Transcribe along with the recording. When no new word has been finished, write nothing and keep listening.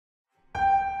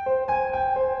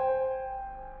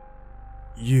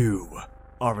You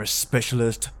are a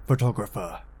specialist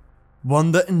photographer,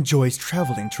 one that enjoys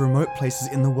traveling to remote places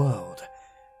in the world,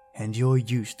 and you're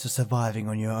used to surviving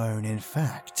on your own. In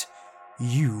fact,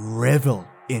 you revel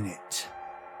in it.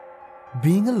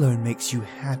 Being alone makes you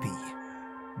happy.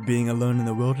 Being alone in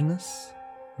the wilderness?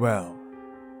 Well,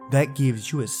 that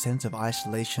gives you a sense of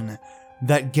isolation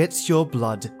that gets your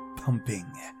blood pumping.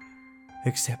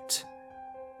 Except,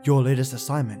 your latest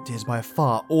assignment is by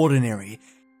far ordinary.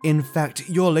 In fact,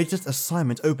 your latest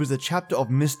assignment opens a chapter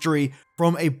of mystery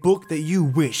from a book that you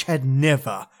wish had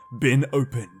never been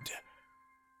opened.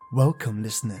 Welcome,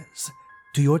 listeners,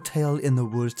 to your tale in the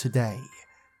woods today,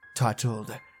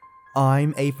 titled,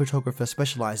 I'm a photographer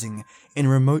specializing in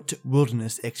remote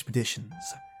wilderness expeditions.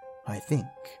 I think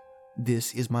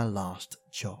this is my last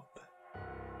job.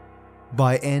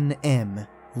 By N.M.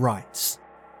 Writes.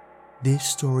 This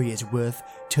story is worth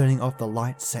turning off the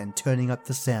lights and turning up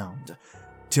the sound,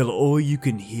 till all you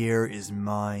can hear is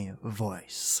my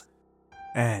voice.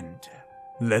 And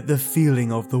let the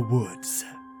feeling of the woods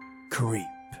creep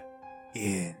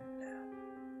in.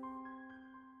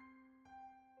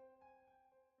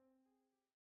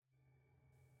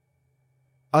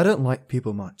 I don't like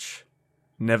people much.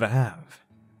 Never have.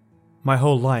 My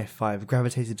whole life I've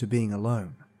gravitated to being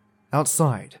alone.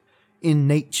 Outside. In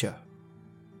nature.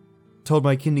 Told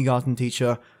my kindergarten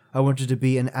teacher I wanted to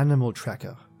be an animal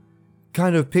tracker.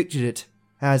 Kind of pictured it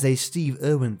as a Steve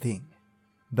Irwin thing.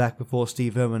 Back before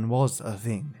Steve Irwin was a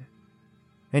thing.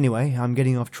 Anyway, I'm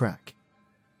getting off track.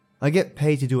 I get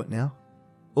paid to do it now.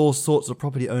 All sorts of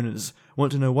property owners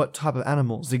want to know what type of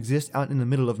animals exist out in the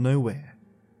middle of nowhere.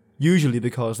 Usually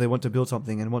because they want to build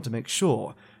something and want to make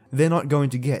sure they're not going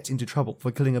to get into trouble for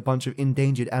killing a bunch of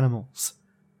endangered animals.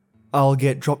 I'll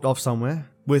get dropped off somewhere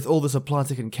with all the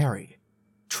supplies I can carry.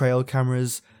 Trail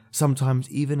cameras, sometimes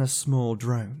even a small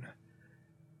drone.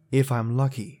 If I'm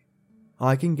lucky,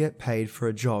 I can get paid for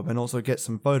a job and also get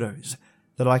some photos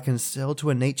that I can sell to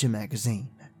a nature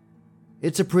magazine.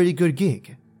 It's a pretty good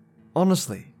gig,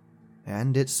 honestly,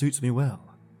 and it suits me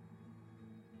well.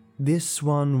 This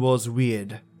one was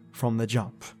weird from the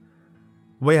jump.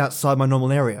 Way outside my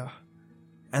normal area,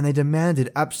 and they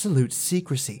demanded absolute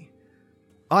secrecy.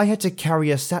 I had to carry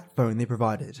a sat phone they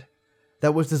provided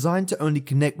that was designed to only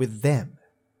connect with them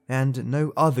and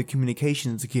no other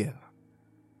communications gear.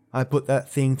 I put that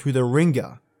thing through the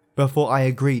ringer before I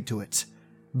agreed to it,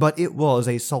 but it was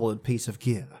a solid piece of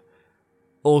gear.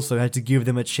 Also had to give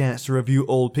them a chance to review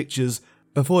old pictures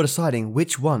before deciding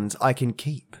which ones I can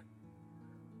keep.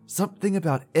 Something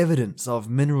about evidence of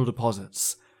mineral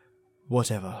deposits.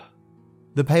 Whatever.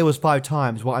 The pay was 5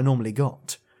 times what I normally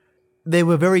got. They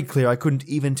were very clear I couldn't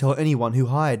even tell anyone who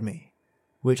hired me,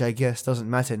 which I guess doesn't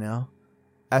matter now.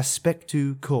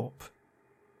 Aspectu Corp.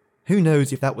 Who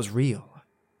knows if that was real?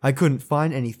 I couldn't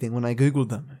find anything when I googled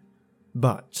them.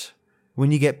 But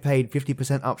when you get paid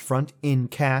 50% upfront in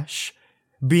cash,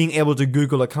 being able to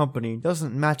Google a company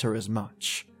doesn't matter as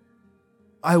much.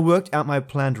 I worked out my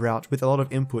planned route with a lot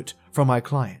of input from my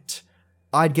client.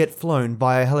 I'd get flown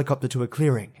by a helicopter to a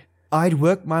clearing. I'd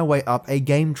work my way up a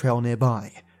game trail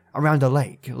nearby, around a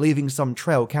lake, leaving some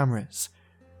trail cameras.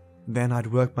 Then I'd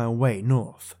work my way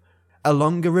north,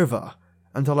 along a river,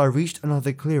 until I reached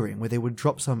another clearing where they would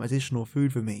drop some additional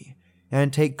food for me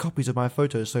and take copies of my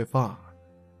photos so far.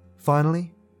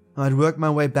 Finally, I'd work my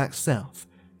way back south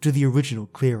to the original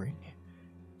clearing,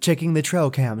 checking the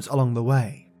trail cams along the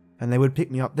way, and they would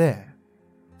pick me up there.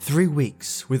 3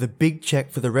 weeks with a big check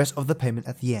for the rest of the payment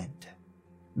at the end.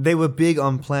 They were big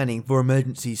on planning for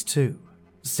emergencies too.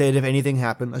 Said if anything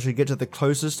happened, I should get to the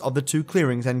closest of the 2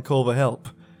 clearings and call for help.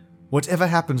 Whatever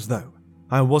happens though,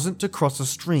 I wasn't to cross a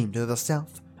stream to the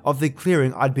south of the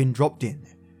clearing I'd been dropped in.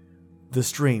 The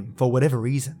stream, for whatever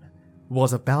reason,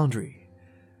 was a boundary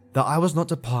that I was not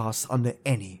to pass under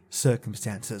any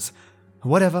circumstances.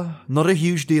 Whatever, not a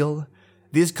huge deal.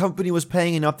 This company was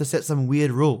paying enough to set some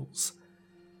weird rules.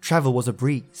 Travel was a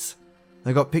breeze.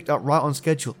 I got picked up right on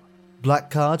schedule. Black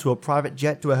car to a private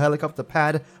jet to a helicopter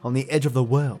pad on the edge of the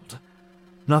world.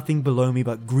 Nothing below me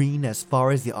but green as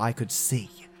far as the eye could see.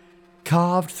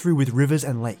 Carved through with rivers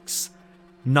and lakes.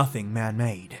 Nothing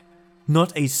man-made.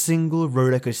 Not a single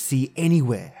road I could see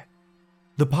anywhere.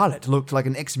 The pilot looked like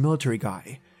an ex-military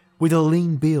guy, with a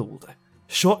lean build,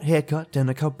 short haircut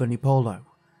and a company polo.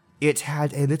 It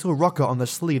had a little rocker on the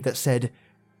sleeve that said,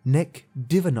 Nec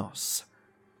Divinos.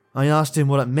 I asked him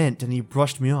what it meant and he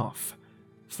brushed me off.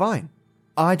 Fine.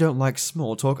 I don't like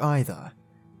small talk either.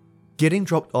 Getting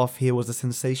dropped off here was a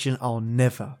sensation I'll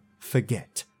never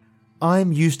forget.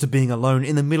 I'm used to being alone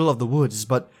in the middle of the woods,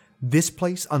 but this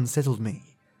place unsettled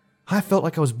me. I felt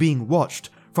like I was being watched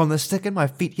from the second my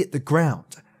feet hit the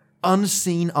ground,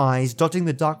 unseen eyes dotting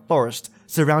the dark forest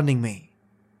surrounding me.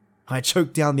 I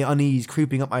choked down the unease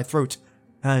creeping up my throat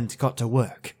and got to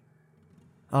work.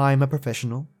 I'm a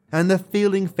professional, and the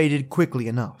feeling faded quickly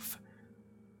enough.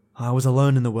 I was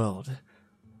alone in the world,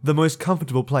 the most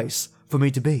comfortable place for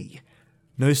me to be.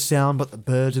 No sound but the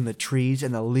birds in the trees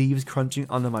and the leaves crunching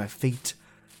under my feet.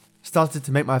 Started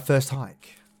to make my first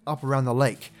hike, up around the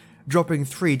lake, dropping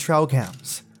 3 trail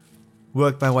cams.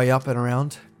 Worked my way up and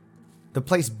around. The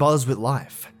place buzzed with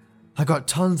life. I got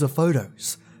tons of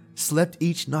photos, slept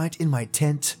each night in my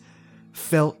tent,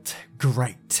 felt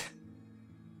great.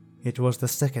 It was the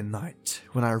second night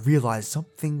when I realized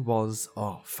something was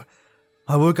off.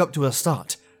 I woke up to a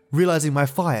start, realizing my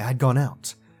fire had gone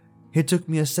out. It took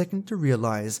me a second to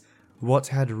realize what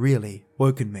had really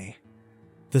woken me.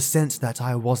 The sense that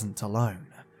I wasn't alone.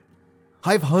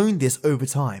 I've honed this over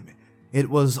time. It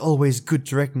was always good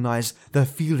to recognize the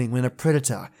feeling when a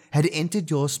predator had entered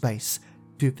your space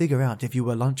to figure out if you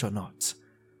were lunch or not.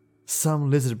 Some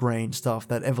lizard brain stuff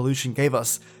that evolution gave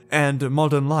us and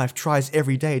modern life tries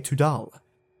every day to dull.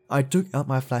 I took out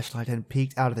my flashlight and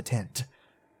peeked out of the tent.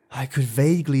 I could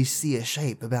vaguely see a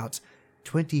shape about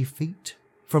 20 feet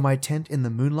from my tent in the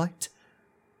moonlight.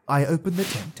 I opened the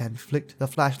tent and flicked the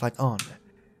flashlight on,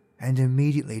 and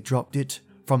immediately dropped it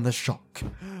from the shock.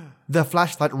 The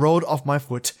flashlight rolled off my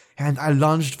foot, and I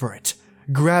lunged for it,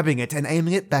 grabbing it and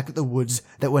aiming it back at the woods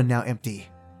that were now empty.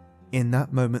 In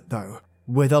that moment, though,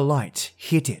 where the light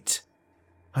hit it,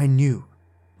 I knew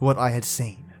what I had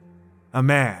seen. A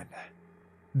man,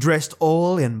 dressed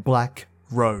all in black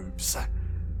robes.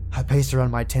 I paced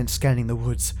around my tent scanning the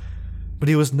woods, but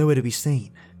he was nowhere to be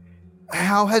seen.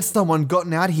 How had someone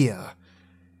gotten out here?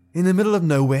 In the middle of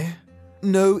nowhere?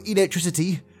 No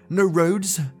electricity? No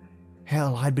roads?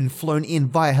 Hell, I'd been flown in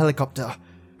via helicopter.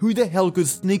 Who the hell could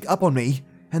sneak up on me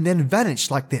and then vanish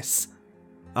like this?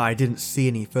 I didn't see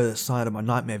any further sign of my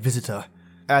nightmare visitor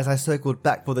as I circled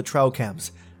back for the trail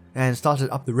cams and started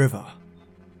up the river.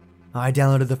 I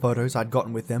downloaded the photos I'd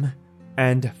gotten with them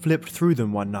and flipped through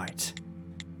them one night,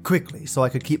 quickly so I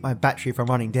could keep my battery from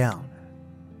running down.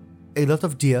 A lot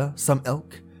of deer, some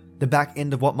elk, the back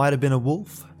end of what might have been a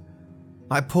wolf.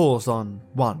 I paused on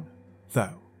one,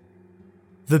 though.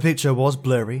 The picture was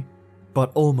blurry,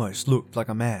 but almost looked like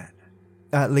a man.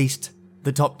 At least,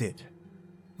 the top did.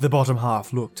 The bottom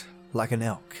half looked like an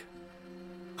elk.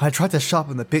 I tried to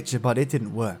sharpen the picture, but it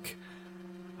didn't work.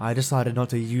 I decided not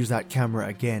to use that camera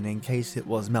again in case it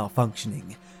was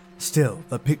malfunctioning. Still,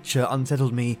 the picture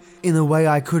unsettled me in a way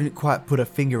I couldn't quite put a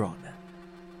finger on.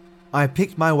 I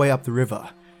picked my way up the river,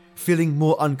 feeling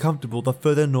more uncomfortable the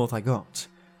further north I got.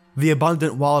 The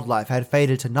abundant wildlife had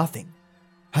faded to nothing.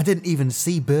 I didn't even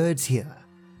see birds here.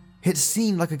 It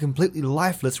seemed like a completely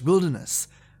lifeless wilderness,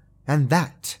 and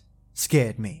that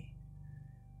scared me.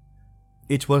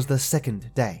 It was the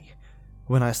second day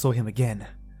when I saw him again.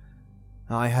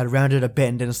 I had rounded a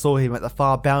bend and saw him at the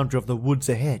far boundary of the woods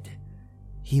ahead.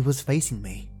 He was facing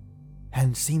me,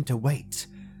 and seemed to wait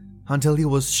until he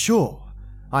was sure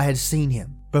I had seen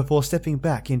him before stepping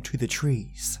back into the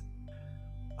trees.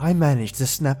 I managed to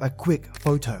snap a quick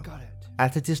photo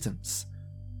at a distance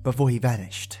before he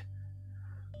vanished.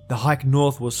 The hike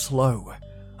north was slow.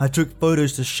 I took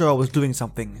photos to show I was doing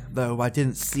something, though I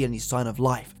didn't see any sign of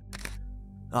life.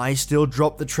 I still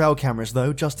dropped the trail cameras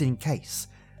though, just in case.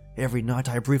 Every night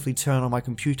I briefly turned on my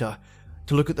computer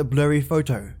to look at the blurry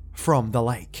photo from the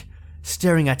lake,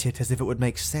 staring at it as if it would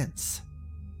make sense.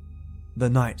 The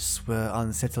nights were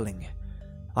unsettling.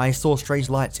 I saw strange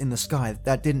lights in the sky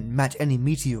that didn't match any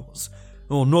meteors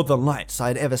or northern lights I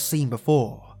had ever seen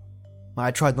before.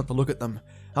 I tried not to look at them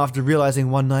after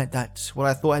realizing one night that what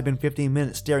I thought had been 15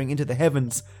 minutes staring into the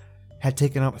heavens had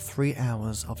taken up 3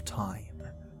 hours of time.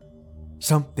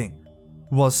 Something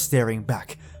was staring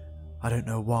back. I don't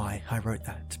know why I wrote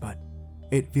that, but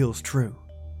it feels true.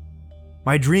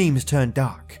 My dreams turned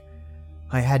dark.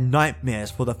 I had nightmares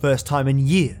for the first time in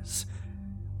years,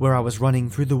 where I was running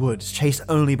through the woods, chased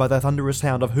only by the thunderous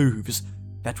sound of hooves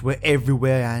that were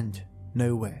everywhere and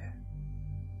nowhere.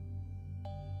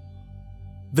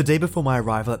 The day before my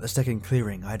arrival at the second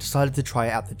clearing, I decided to try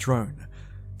out the drone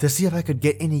to see if I could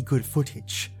get any good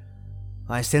footage.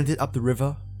 I sent it up the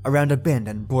river, around a bend,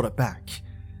 and brought it back,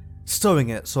 stowing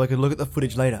it so I could look at the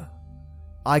footage later.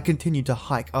 I continued to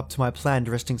hike up to my planned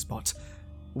resting spot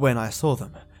when I saw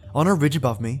them, on a ridge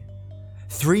above me.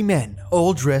 3 men,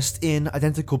 all dressed in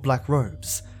identical black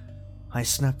robes. I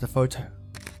snapped a photo,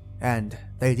 and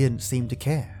they didn't seem to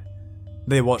care.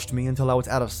 They watched me until I was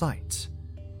out of sight.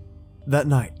 That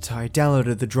night, I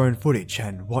downloaded the drone footage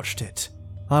and watched it.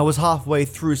 I was halfway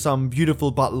through some beautiful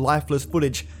but lifeless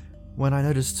footage when I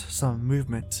noticed some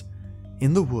movement.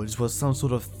 In the woods was some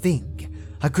sort of thing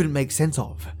I couldn't make sense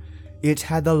of. It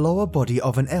had the lower body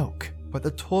of an elk, but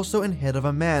the torso and head of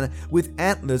a man with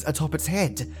antlers atop its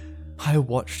head. I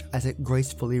watched as it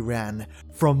gracefully ran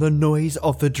from the noise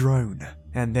of the drone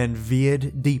and then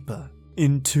veered deeper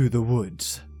into the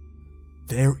woods.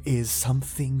 There is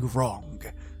something wrong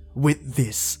with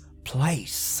this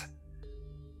place.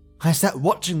 I sat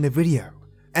watching the video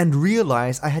and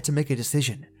realized I had to make a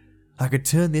decision. I could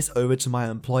turn this over to my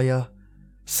employer,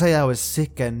 say I was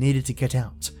sick and needed to get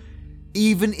out,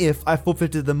 even if I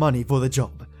forfeited the money for the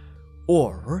job,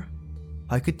 or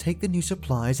I could take the new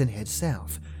supplies and head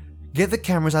south, get the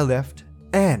cameras I left,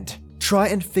 and try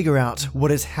and figure out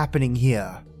what is happening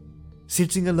here.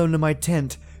 Sitting alone in my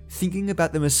tent, thinking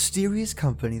about the mysterious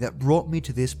company that brought me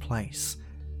to this place,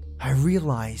 I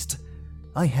realized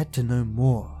I had to know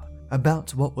more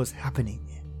about what was happening.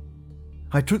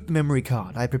 I took the memory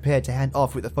card I prepared to hand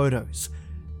off with the photos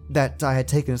that I had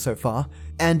taken so far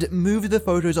and moved the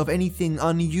photos of anything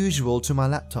unusual to my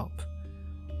laptop.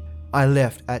 I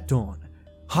left at dawn,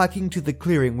 hiking to the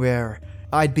clearing where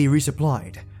I'd be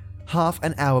resupplied. Half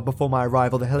an hour before my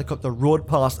arrival, the helicopter roared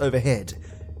past overhead,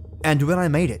 and when I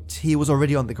made it, he was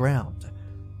already on the ground.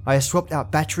 I swapped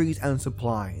out batteries and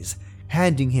supplies,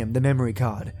 handing him the memory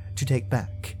card to take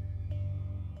back.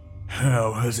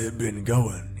 How has it been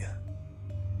going?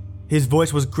 His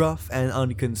voice was gruff and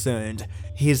unconcerned,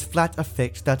 his flat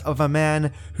effect that of a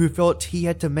man who felt he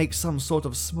had to make some sort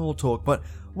of small talk but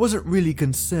wasn't really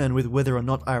concerned with whether or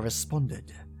not I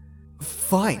responded.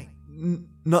 Fine.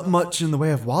 Not much in the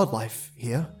way of wildlife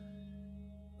here,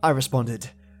 I responded.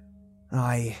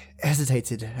 I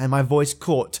hesitated and my voice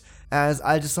caught as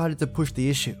I decided to push the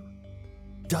issue.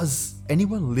 Does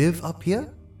anyone live up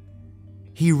here?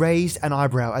 He raised an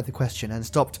eyebrow at the question and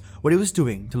stopped what he was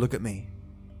doing to look at me.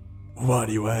 Why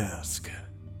do you ask?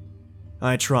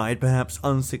 I tried, perhaps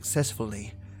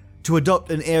unsuccessfully, to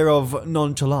adopt an air of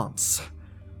nonchalance.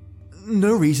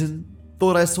 No reason.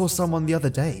 Thought I saw someone the other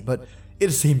day, but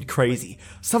it seemed crazy.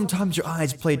 Sometimes your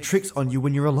eyes play tricks on you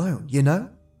when you're alone, you know?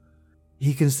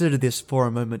 He considered this for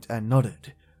a moment and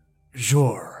nodded.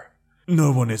 Sure.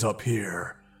 No one is up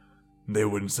here. They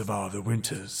wouldn't survive the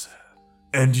winters.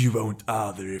 And you won't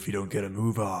either if you don't get a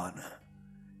move on.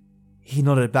 He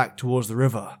nodded back towards the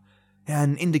river,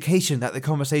 an indication that the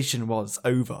conversation was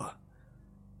over.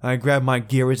 I grabbed my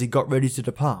gear as he got ready to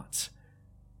depart.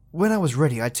 When I was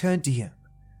ready, I turned to him.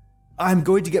 I'm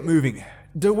going to get moving.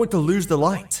 Don't want to lose the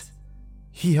light.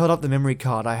 He held up the memory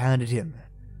card I handed him.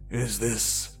 Is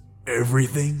this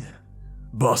everything?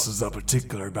 Bosses are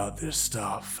particular about this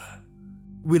stuff.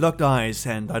 We locked eyes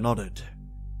and I nodded.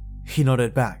 He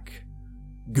nodded back.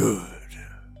 Good.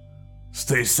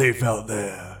 Stay safe out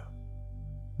there.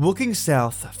 Walking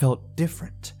south felt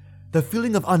different. The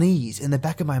feeling of unease in the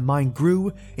back of my mind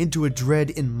grew into a dread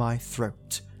in my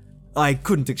throat. I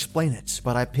couldn't explain it,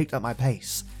 but I picked up my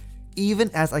pace.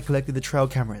 Even as I collected the trail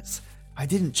cameras, I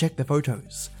didn't check the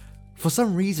photos. For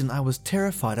some reason, I was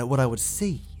terrified at what I would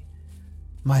see.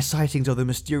 My sightings of the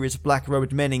mysterious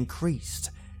black-robed men increased.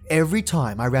 Every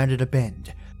time I rounded a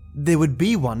bend, there would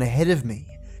be one ahead of me.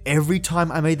 Every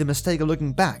time I made the mistake of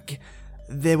looking back,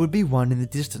 there would be one in the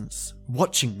distance,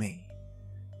 watching me.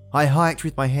 I hiked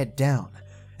with my head down,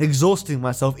 exhausting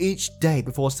myself each day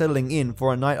before settling in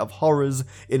for a night of horrors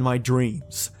in my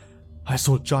dreams. I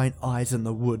saw giant eyes in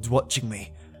the woods watching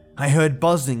me. I heard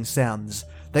buzzing sounds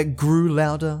that grew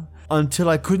louder until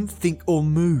I couldn't think or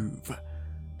move.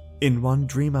 In one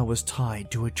dream, I was tied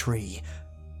to a tree,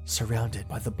 surrounded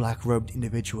by the black-robed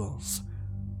individuals,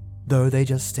 though they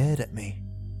just stared at me.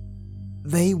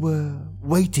 They were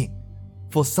waiting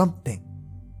for something.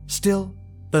 Still,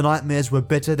 the nightmares were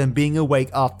better than being awake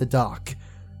after dark.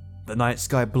 The night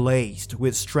sky blazed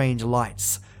with strange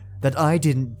lights that I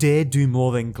didn't dare do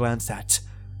more than glance at.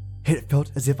 It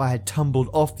felt as if I had tumbled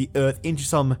off the earth into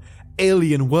some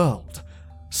alien world,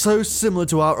 so similar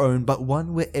to our own, but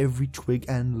one where every twig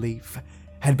and leaf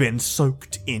had been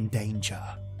soaked in danger.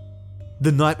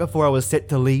 The night before I was set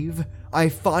to leave, I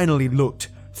finally looked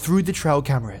through the trail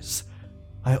cameras.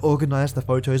 I organized the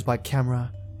photos by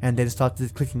camera and then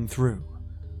started clicking through.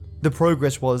 The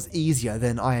progress was easier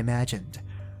than I imagined.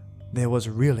 There was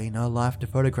really no life to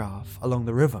photograph along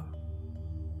the river.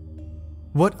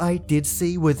 What I did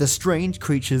see were the strange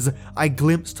creatures I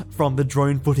glimpsed from the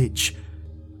drone footage.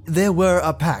 There were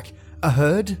a pack, a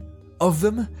herd of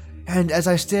them, and as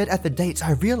I stared at the dates,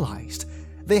 I realized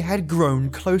they had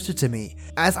grown closer to me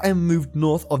as I moved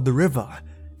north of the river.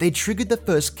 They triggered the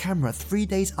first camera 3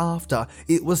 days after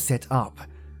it was set up.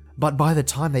 but by the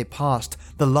time they passed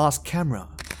the last camera,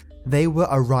 they were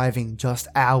arriving just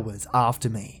hours after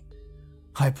me.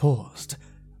 I paused,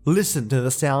 listened to the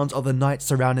sounds of the night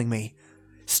surrounding me,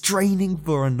 straining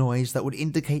for a noise that would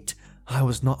indicate I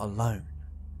was not alone.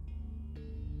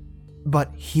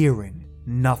 But hearing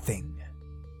nothing.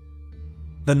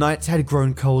 The nights had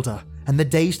grown colder, and the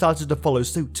day started to follow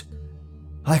suit.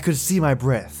 I could see my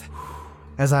breath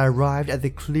as I arrived at the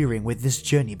clearing where this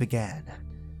journey began.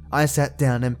 I sat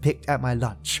down and picked at my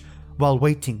lunch while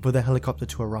waiting for the helicopter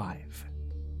to arrive.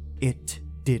 It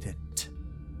didn't.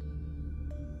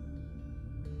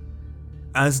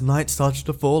 As night started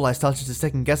to fall, I started to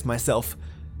second guess myself.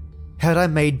 Had I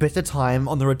made better time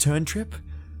on the return trip?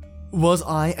 Was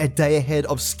I a day ahead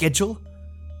of schedule?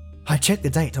 I checked the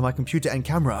date on my computer and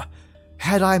camera.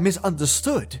 Had I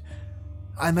misunderstood?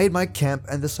 I made my camp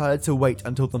and decided to wait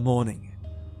until the morning.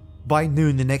 By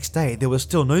noon the next day, there was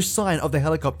still no sign of the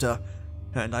helicopter,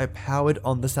 and I powered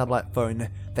on the satellite phone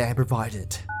they had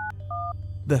provided.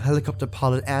 The helicopter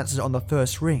pilot answered on the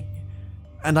first ring,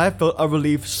 and I felt a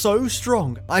relief so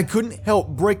strong I couldn't help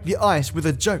break the ice with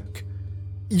a joke.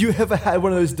 You ever had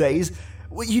one of those days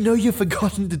where you know you've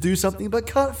forgotten to do something but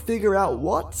can't figure out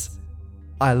what?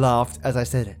 I laughed as I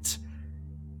said it.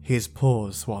 His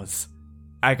pause was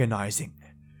agonizing.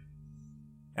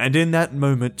 And in that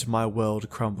moment, my world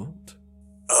crumbled.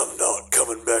 I'm not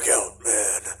coming back out,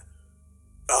 man.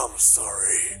 I'm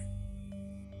sorry.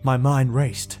 My mind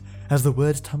raced as the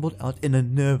words tumbled out in a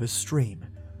nervous stream.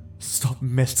 Stop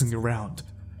messing around.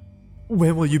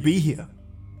 When will you be here?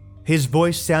 His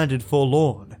voice sounded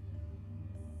forlorn.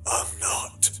 I'm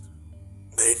not.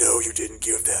 They know you didn't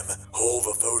give them all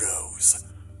the photos.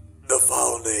 The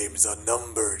file names are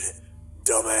numbered,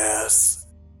 dumbass.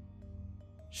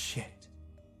 Shit.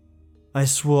 I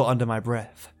swore under my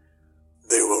breath.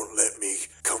 They won't let me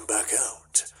come back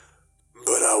out,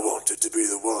 but I wanted to be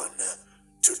the one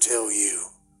to tell you.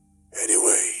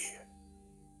 Anyway,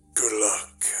 good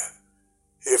luck.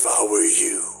 If I were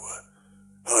you,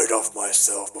 I'd off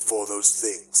myself before those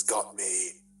things got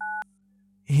me.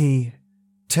 He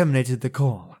terminated the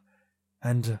call,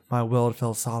 and my world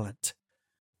fell silent.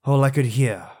 All I could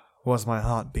hear was my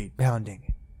heartbeat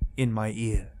pounding in my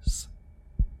ears.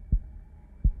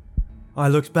 I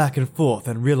looked back and forth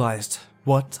and realized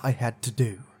what I had to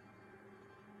do.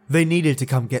 They needed to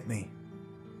come get me,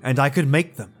 and I could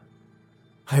make them.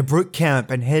 I broke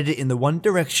camp and headed in the one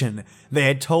direction they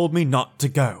had told me not to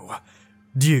go,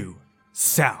 due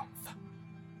south.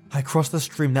 I crossed the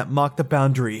stream that marked the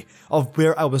boundary of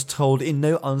where I was told in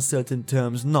no uncertain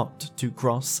terms not to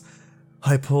cross.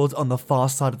 I pulled on the far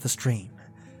side of the stream,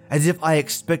 as if I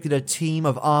expected a team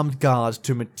of armed guards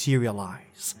to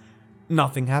materialize.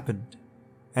 Nothing happened,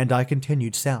 and I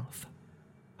continued south.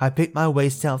 I picked my way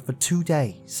south for 2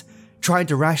 days, trying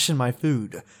to ration my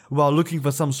food while looking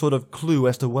for some sort of clue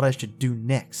as to what I should do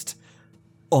next.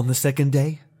 On the second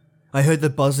day, I heard the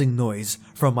buzzing noise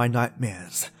from my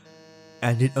nightmares,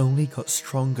 and it only got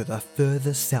stronger the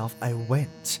further south I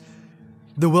went.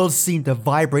 The world seemed to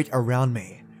vibrate around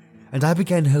me, and I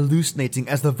began hallucinating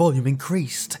as the volume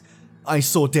increased. I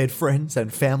saw dead friends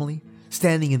and family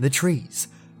standing in the trees.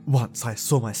 Once I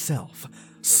saw myself,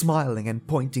 smiling and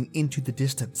pointing into the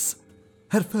distance.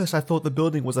 At first I thought the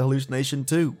building was a hallucination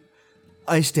too.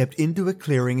 I stepped into a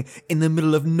clearing in the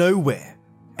middle of nowhere,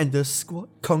 and a squat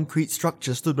concrete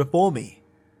structure stood before me.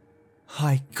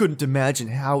 I couldn't imagine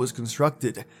how it was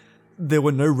constructed. There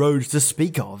were no roads to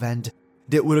speak of, and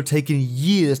it would have taken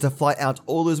years to fly out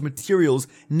all those materials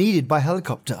needed by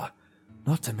helicopter,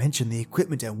 not to mention the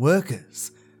equipment and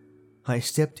workers. I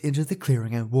stepped into the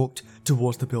clearing and walked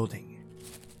towards the building.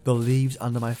 The leaves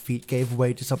under my feet gave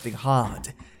way to something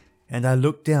hard, and I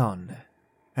looked down,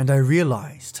 and I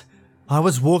realized I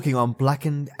was walking on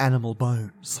blackened animal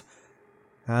bones.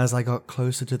 As I got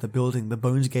closer to the building, the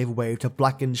bones gave way to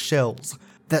blackened shells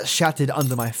that shattered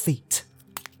under my feet.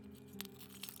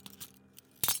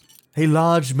 A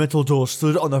large metal door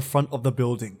stood on the front of the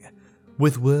building,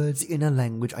 with words in a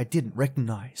language I didn't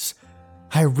recognize.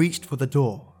 I reached for the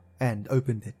door and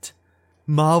opened it,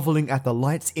 marveling at the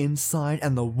lights inside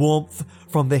and the warmth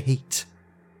from the heat.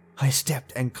 I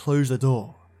stepped and closed the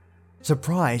door,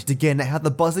 surprised again at how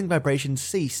the buzzing vibration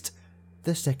ceased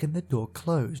the second the door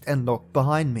closed and locked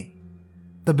behind me.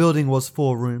 The building was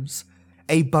 4 rooms,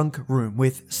 a bunk room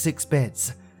with 6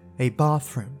 beds, a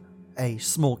bathroom, a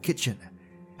small kitchen,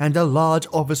 and a large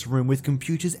office room with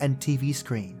computers and TV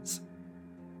screens.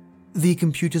 The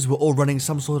computers were all running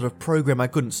some sort of program I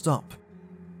couldn't stop,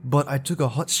 but I took a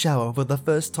hot shower for the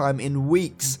first time in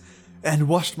weeks and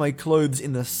washed my clothes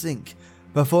in the sink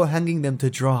before hanging them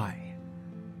to dry.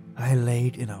 I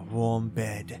laid in a warm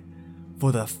bed,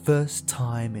 for the first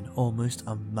time in almost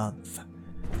a month,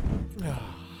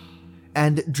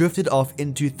 and drifted off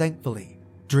into, thankfully,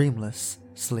 dreamless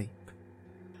sleep.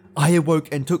 I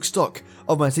awoke and took stock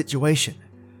of my situation.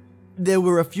 There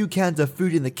were a few cans of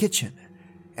food in the kitchen,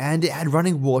 and it had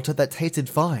running water that tasted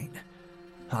fine.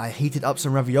 I heated up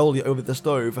some ravioli over the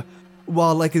stove,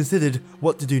 while I considered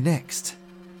what to do next.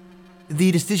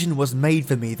 The decision was made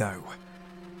for me, though,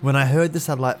 when I heard the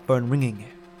satellite phone ringing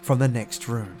from the next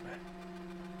room.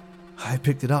 I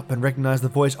picked it up and recognized the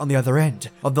voice on the other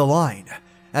end of the line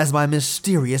as my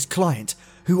mysterious client,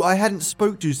 who I hadn't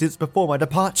spoke to since before my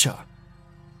departure.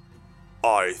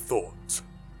 I thought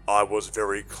I was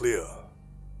very clear.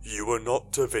 You were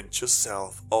not to venture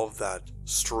south of that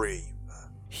stream.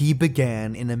 He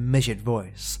began in a measured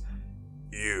voice.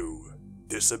 You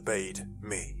disobeyed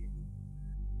me.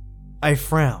 I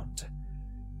frowned.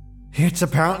 It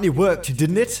apparently worked,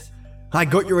 didn't it? I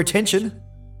got your attention.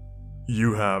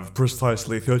 You have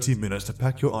precisely 30 minutes to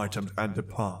pack your items and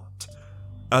depart.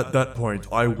 At that point,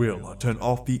 I will turn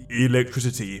off the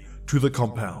electricity to the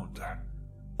compound.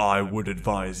 I would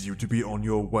advise you to be on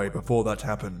your way before that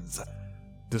happens.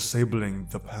 Disabling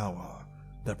the power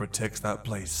that protects that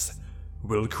place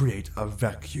will create a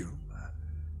vacuum.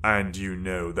 And you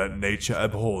know that nature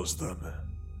abhors them.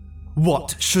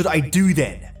 What should I do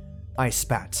then? I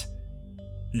spat.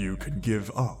 You can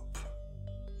give up.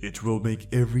 It will make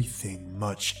everything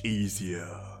much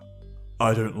easier.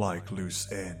 I don't like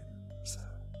loose ends.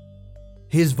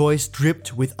 His voice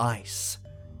dripped with ice.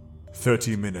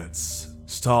 30 minutes,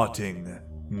 starting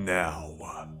now.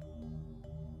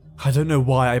 I don't know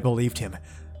why I believed him,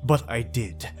 but I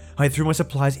did. I threw my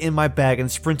supplies in my bag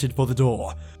and sprinted for the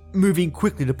door, moving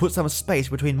quickly to put some space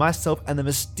between myself and the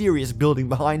mysterious building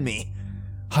behind me.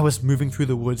 I was moving through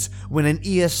the woods when an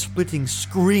ear-splitting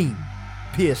scream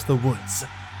pierced the woods.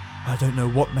 I don't know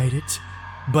what made it,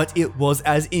 but it was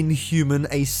as inhuman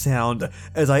a sound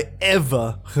as I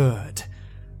ever heard.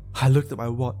 I looked at my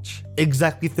watch.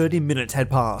 Exactly 30 minutes had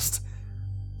passed.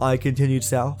 I continued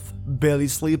south, barely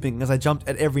sleeping as I jumped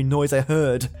at every noise I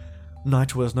heard.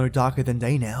 Night was no darker than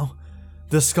day now.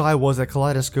 The sky was a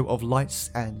kaleidoscope of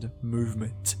lights and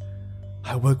movement.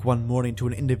 I woke one morning to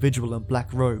an individual in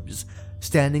black robes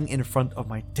standing in front of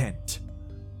my tent.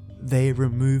 They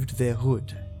removed their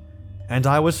hood, and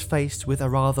I was faced with a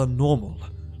rather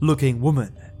normal-looking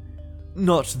woman.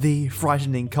 Not the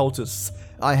frightening cultists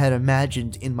I had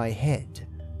imagined in my head.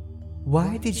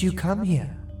 "Why did you come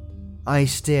here?" I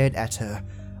stared at her,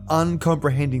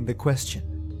 uncomprehending the question.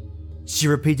 She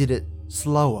repeated it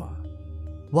slower.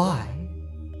 "Why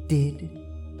did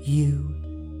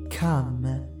you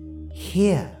come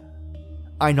here?"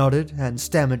 I nodded and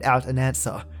stammered out an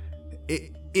answer.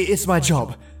 It's my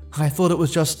job. I thought it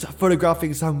was just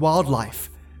photographing some wildlife."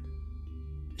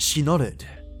 She nodded.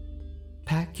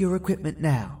 "Pack your equipment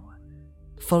now.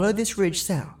 Follow this ridge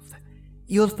south.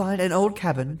 You'll find an old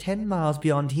cabin 10 miles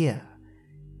beyond here.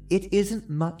 It isn't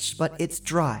much, but it's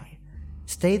dry.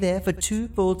 Stay there for 2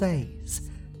 full days.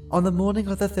 On the morning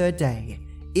of the 3rd day,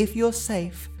 if you're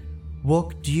safe,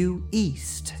 walk due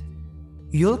east.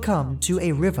 You'll come to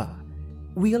a river.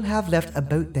 We'll have left a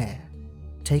boat there.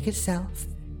 Take it south.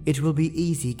 It will be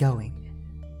easy going.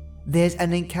 There's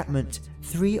an encampment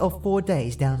 3 or 4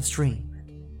 days downstream."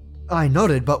 I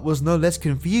nodded but was no less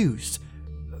confused.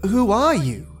 "Who are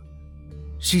you?"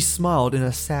 She smiled in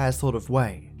a sad sort of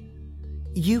way.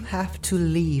 "You have to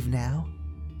leave now.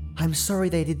 I'm sorry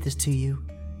they did this to you.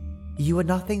 You are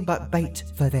nothing but bait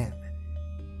for them.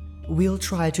 We'll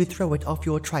try to throw it off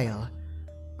your trail."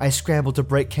 I scrambled to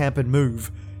break camp and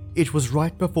move. It was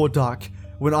right before dark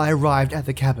when I arrived at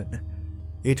the cabin.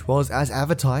 It was as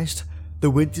advertised.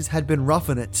 The winters had been rough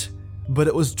in it, but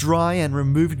it was dry and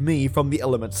removed me from the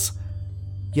elements.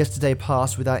 Yesterday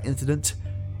passed without incident,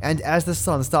 and as the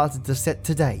sun started to set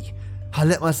today, I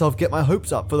let myself get my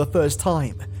hopes up for the first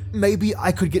time. Maybe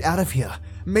I could get out of here.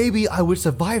 Maybe I would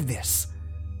survive this.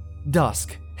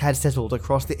 Dusk had settled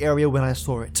across the area when I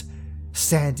saw it,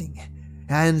 standing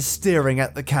and staring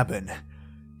at the cabin.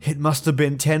 It must have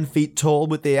been 10 feet tall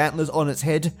with the antlers on its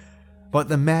head, but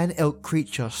the man-elk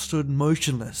creature stood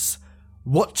motionless,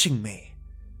 watching me.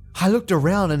 I looked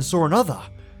around and saw another,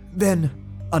 then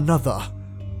another.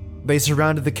 They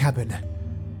surrounded the cabin.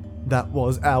 That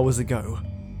was hours ago.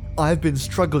 I've been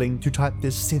struggling to type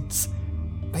this since.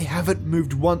 They haven't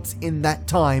moved once in that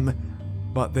time,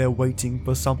 but they're waiting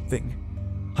for something.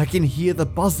 I can hear the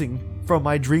buzzing from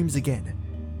my dreams again.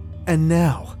 And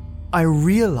now, I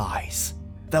realize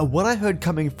that what I heard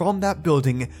coming from that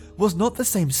building was not the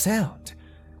same sound.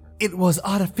 It was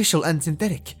artificial and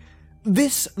synthetic.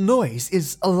 This noise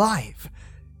is alive.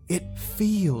 It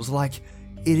feels like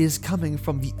it is coming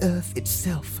from the earth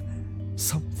itself.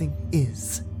 Something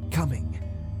is coming.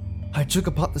 I took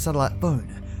apart the satellite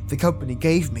phone the company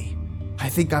gave me. I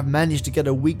think I've managed to get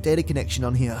a weak data connection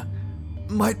on here.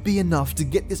 Might be enough to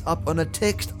get this up on a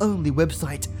text-only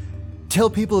website. Tell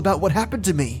people about what happened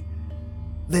to me.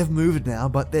 They've moved now,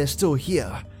 but they're still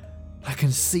here. I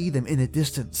can see them in the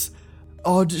distance.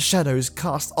 Odd shadows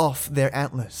cast off their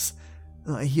antlers.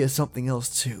 I hear something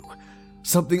else too.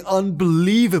 Something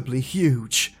unbelievably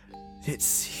huge.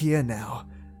 It's here now.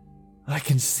 I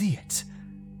can see it.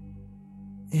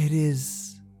 It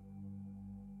is...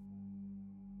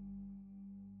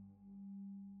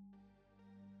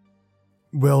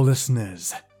 Well,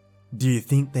 listeners, do you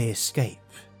think they escape?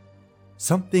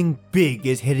 Something big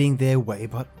is heading their way,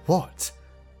 but what?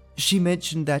 She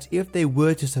mentioned that if they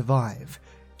were to survive,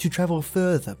 to travel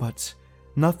further, but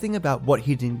nothing about what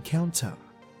he'd encounter.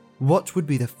 What would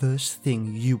be the first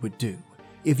thing you would do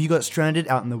if you got stranded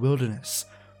out in the wilderness?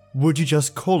 Would you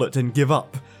just call it and give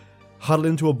up? Huddle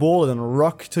into a ball and then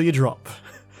rock till you drop?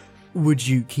 Would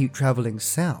you keep traveling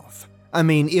south? I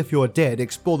mean, if you're dead,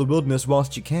 explore the wilderness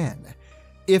whilst you can.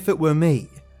 If it were me,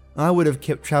 I would have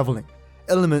kept traveling,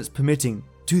 elements permitting,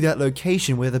 to that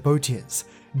location where the boat is,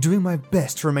 doing my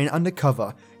best to remain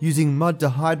undercover, using mud to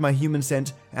hide my human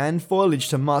scent and foliage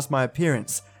to mask my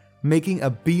appearance, making a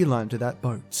beeline to that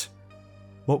boat.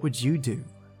 What would you do?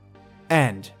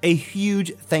 And a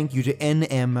huge thank you to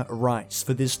NM Rice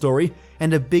for this story,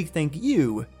 and a big thank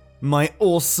you, my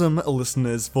awesome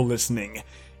listeners, for listening.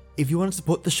 If you want to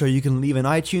support the show, you can leave an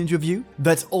iTunes review.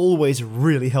 That's always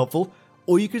really helpful.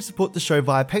 Or you can support the show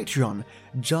via Patreon,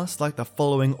 just like the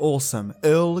following awesome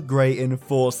Earl Grey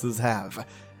enforcers have.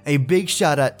 A big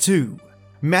shout out to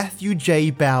Matthew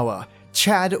J. Bauer,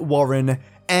 Chad Warren,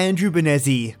 Andrew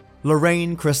Benezzi,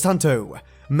 Lorraine Crisanto,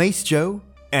 Mace Joe,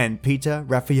 and Peter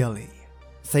Raffaelli.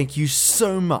 Thank you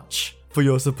so much for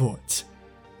your support.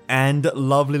 And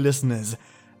lovely listeners,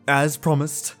 as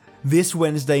promised, this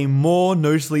Wednesday more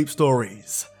No Sleep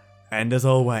stories. And as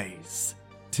always,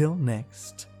 till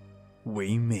next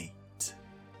we meet.